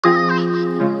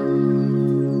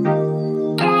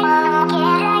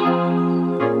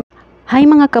Hi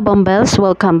mga kabambels,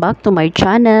 welcome back to my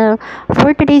channel.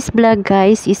 For today's vlog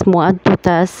guys is moadto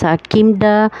ta sa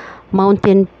Kemda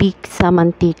Mountain Peak sa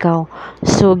Manticao.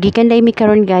 So gikan dai mi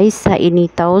karon guys sa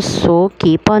initaw, so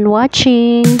keep on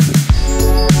watching.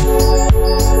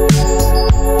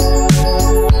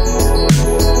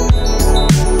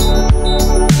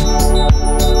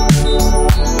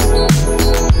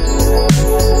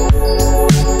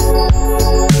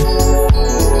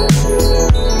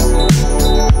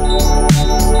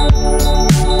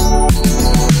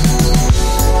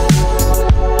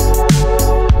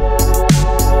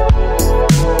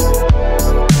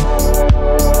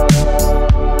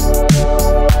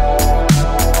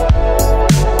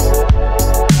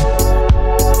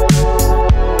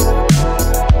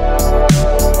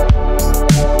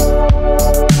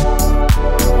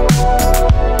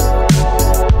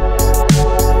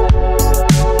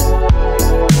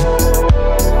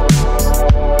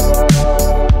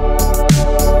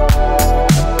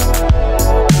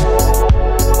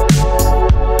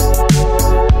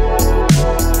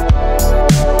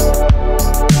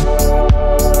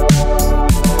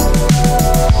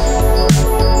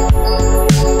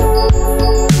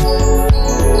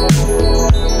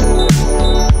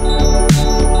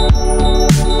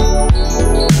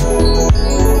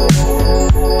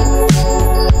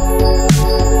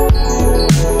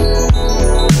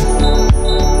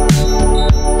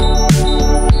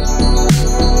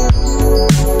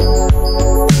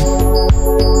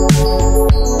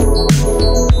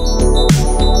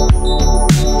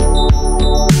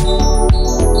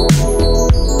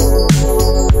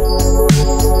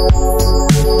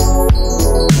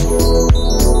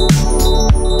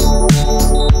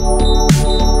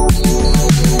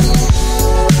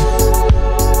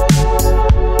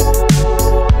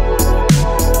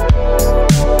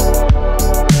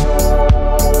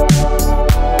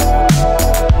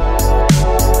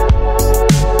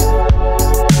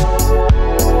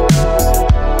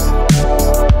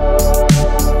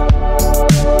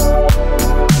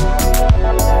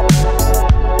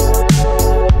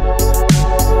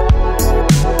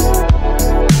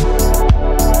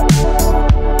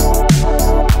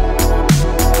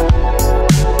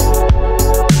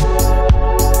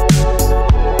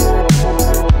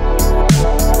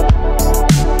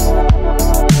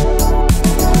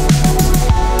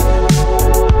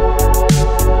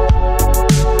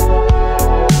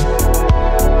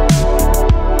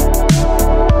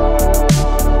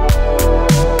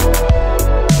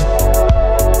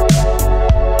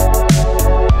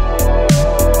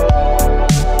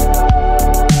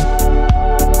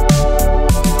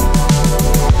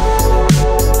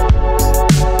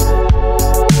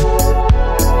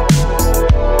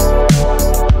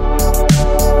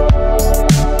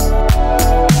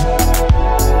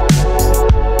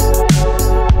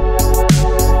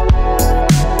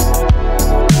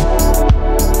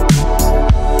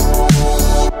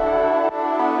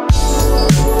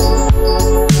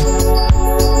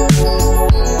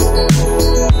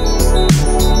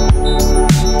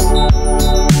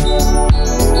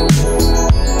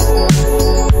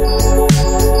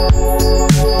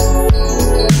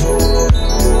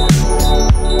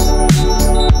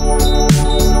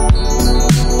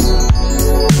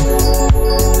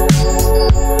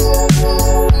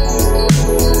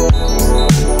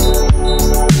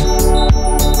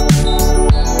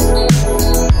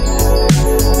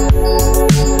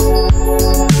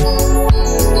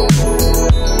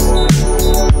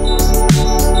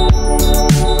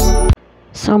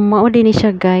 So, mao din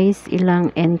siya guys,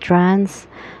 ilang entrance.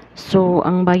 So,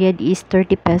 ang bayad is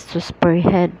 30 pesos per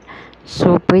head.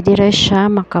 So, pwede ra siya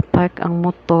makapark ang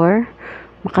motor.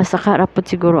 Makasaka ra pud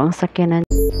siguro ang sakyanan.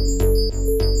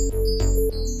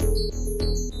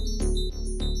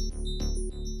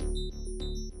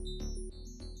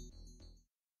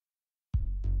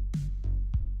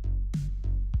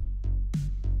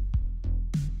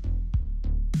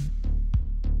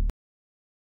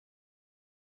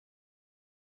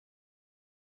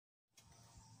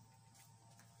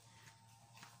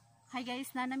 Hi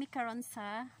guys, nanami karon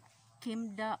sa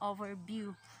Kemda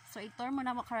overview. So itor mo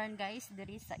na mo karon guys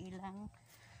diri sa ilang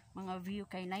mga view,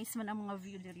 kay nice man ang mga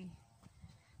view diri.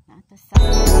 Nato sa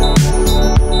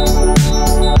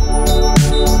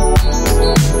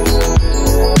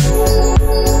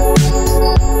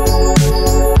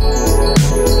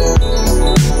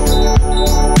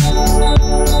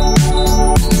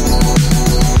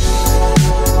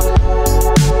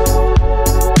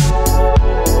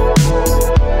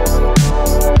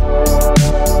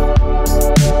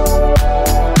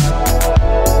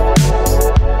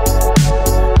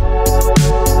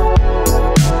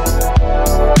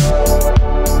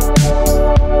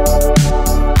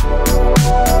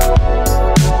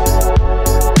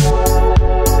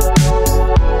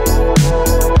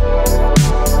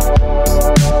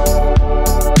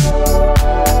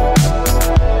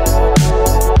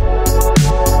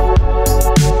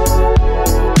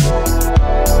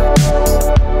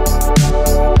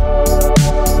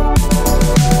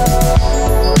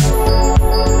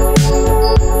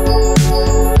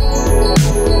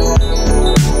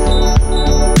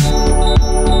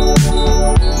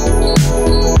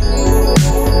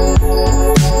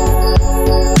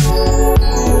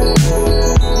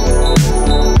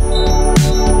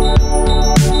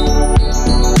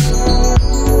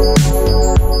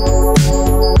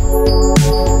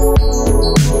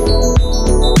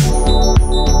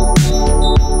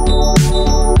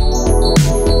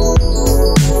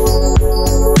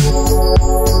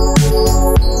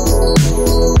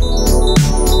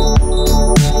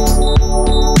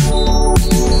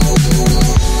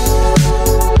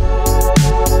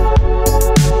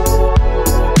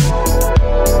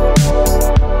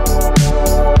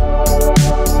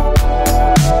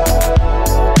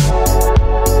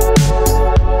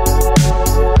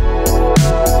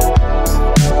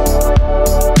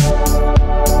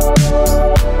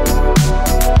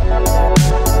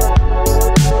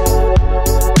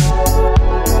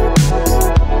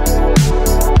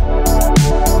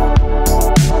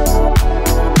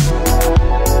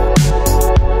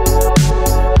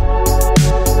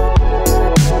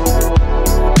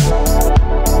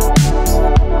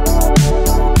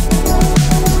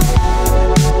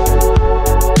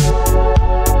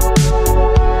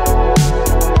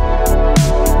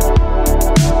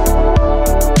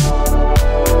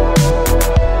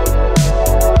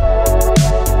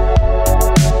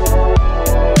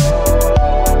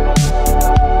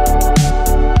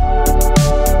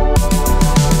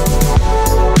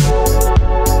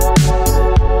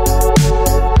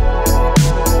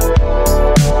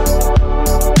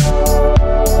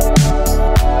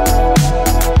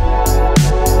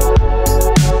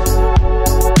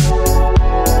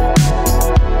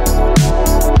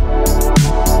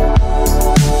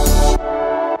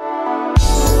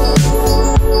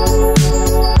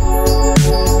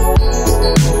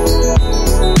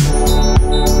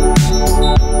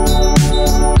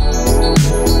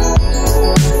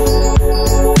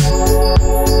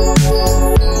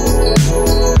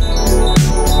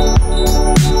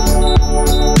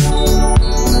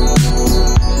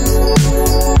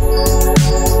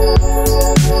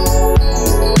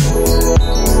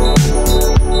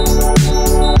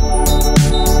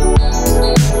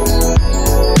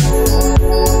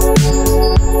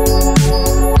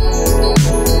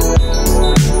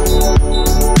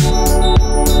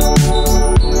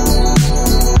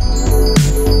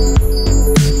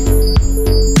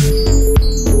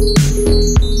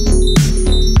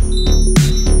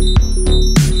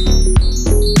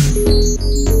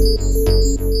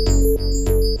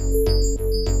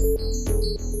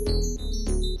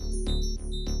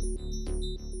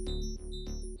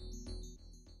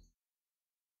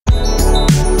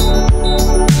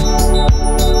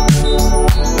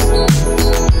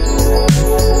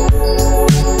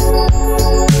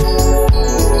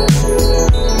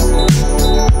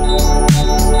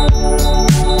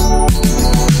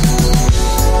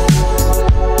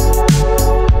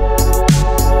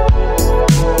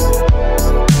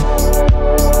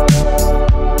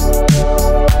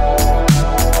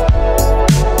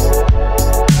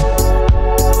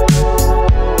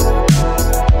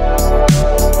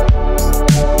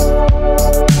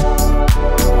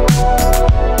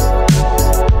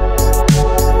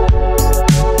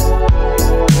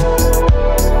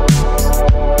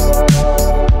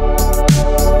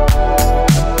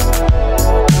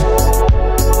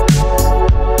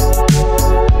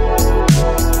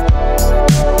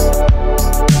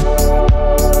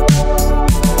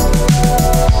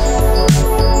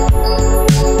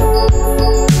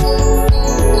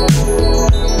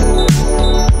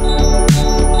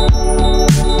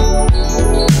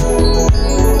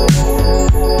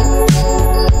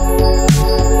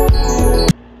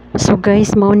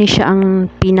guys, mao ni siya ang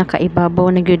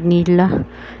pinakaibabaw na gyud nila.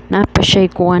 Napa siya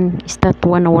kuan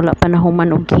estatwa na wala pa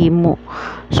nahuman og himo.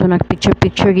 So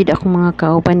nagpicture gid ako mga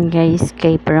kauban guys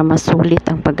kay para masulit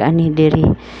ang pag-ani diri.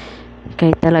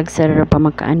 Kay talag sa pa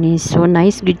makaani. So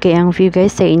nice good kay ang view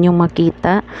guys sa inyong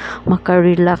makita,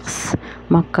 maka-relax,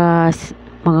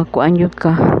 mga kuan yun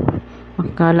ka,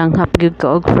 makalanghap gyud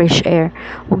ka og fresh air.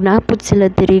 Ug naapod sila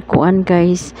diri kuan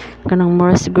guys, kanang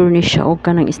mura siguro ni siya og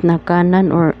kanang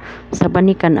isnakanan or sa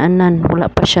banikanan, wala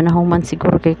pa siya nahuman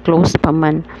siguro kay close pa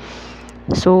man.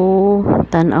 So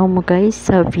tan-aw mo guys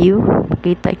sa view,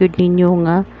 kita gyud ninyo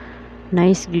nga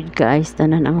nice good guys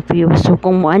tanan ang view. So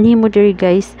kung moanhi mo diri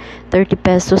guys, 30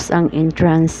 pesos ang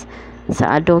entrance.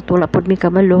 Sa adult wala pod mi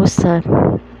kabalo, sa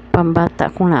pambata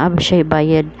kung naa ba siya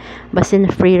bayad, basin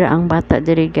free ra ang bata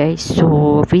diri guys.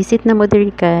 So visit na mo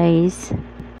diri guys.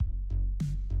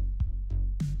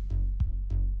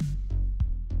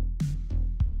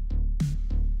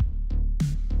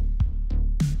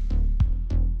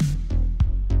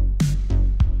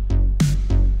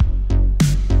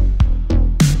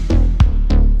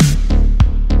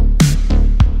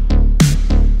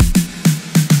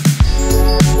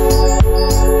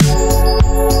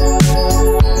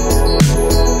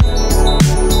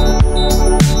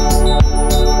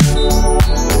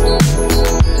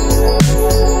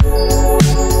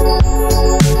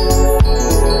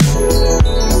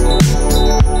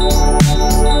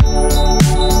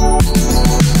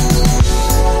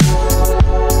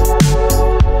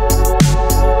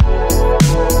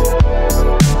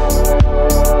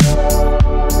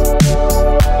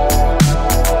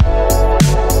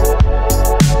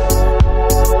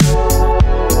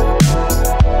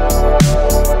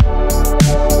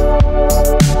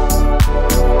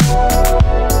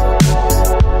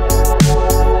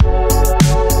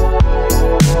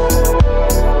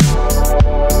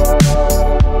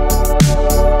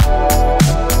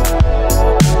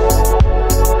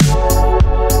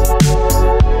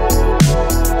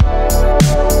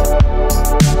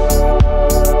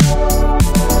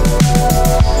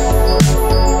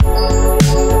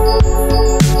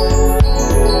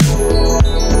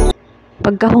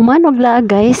 Pagkahuman og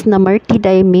Laag guys, na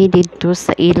martiday me dito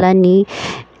sa ila ni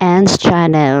Anne's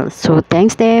channel. So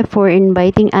thanks there for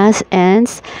inviting us,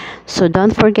 Anne's. So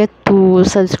don't forget to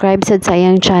subscribe sa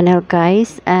sayang channel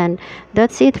guys. And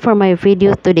that's it for my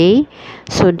video today.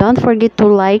 So don't forget to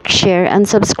like, share, and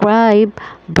subscribe.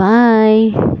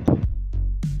 Bye!